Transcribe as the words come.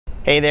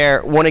Hey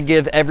there, want to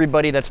give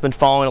everybody that's been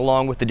following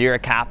along with the Deer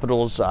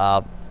Capitals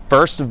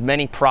first of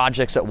many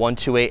projects at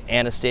 128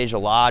 Anastasia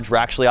Lodge. We're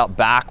actually out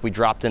back. We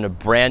dropped in a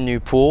brand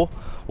new pool.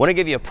 Want to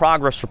give you a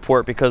progress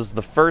report because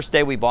the first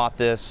day we bought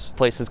this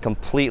place is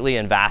completely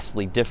and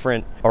vastly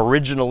different.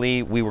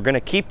 Originally, we were going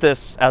to keep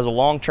this as a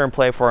long-term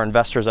play for our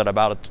investors at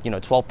about a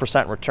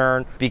 12%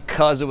 return.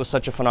 Because it was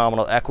such a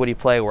phenomenal equity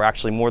play, we're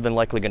actually more than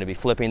likely going to be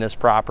flipping this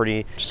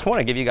property. Just want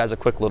to give you guys a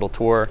quick little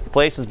tour. The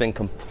place has been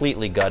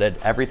completely gutted.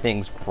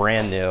 Everything's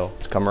brand new.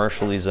 It's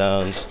commercially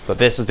zoned, but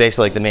this is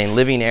basically like the main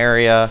living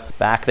area.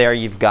 Back there,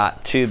 you've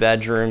got 2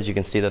 bedrooms. You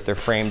can see that they're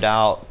framed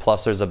out,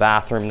 plus there's a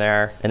bathroom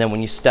there. And then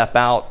when you step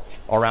out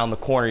around the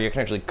corner, you can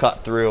actually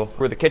cut through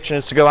where the kitchen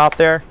is to go out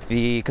there.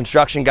 The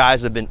construction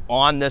guys have been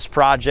on this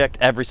project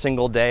every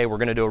single day. We're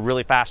gonna do a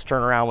really fast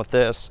turnaround with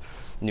this.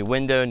 New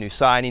window, new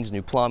sidings,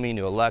 new plumbing,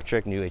 new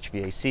electric, new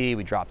HVAC.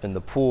 We dropped in the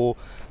pool.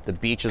 The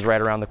beach is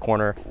right around the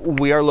corner.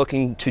 We are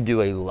looking to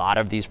do a lot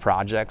of these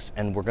projects,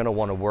 and we're gonna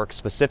wanna work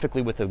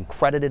specifically with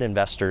accredited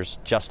investors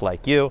just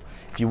like you.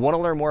 If you wanna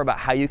learn more about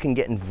how you can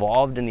get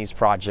involved in these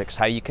projects,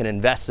 how you can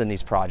invest in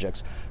these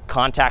projects,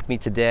 contact me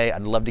today.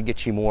 I'd love to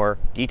get you more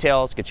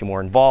details, get you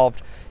more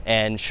involved,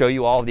 and show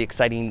you all of the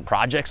exciting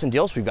projects and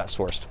deals we've got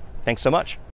sourced. Thanks so much.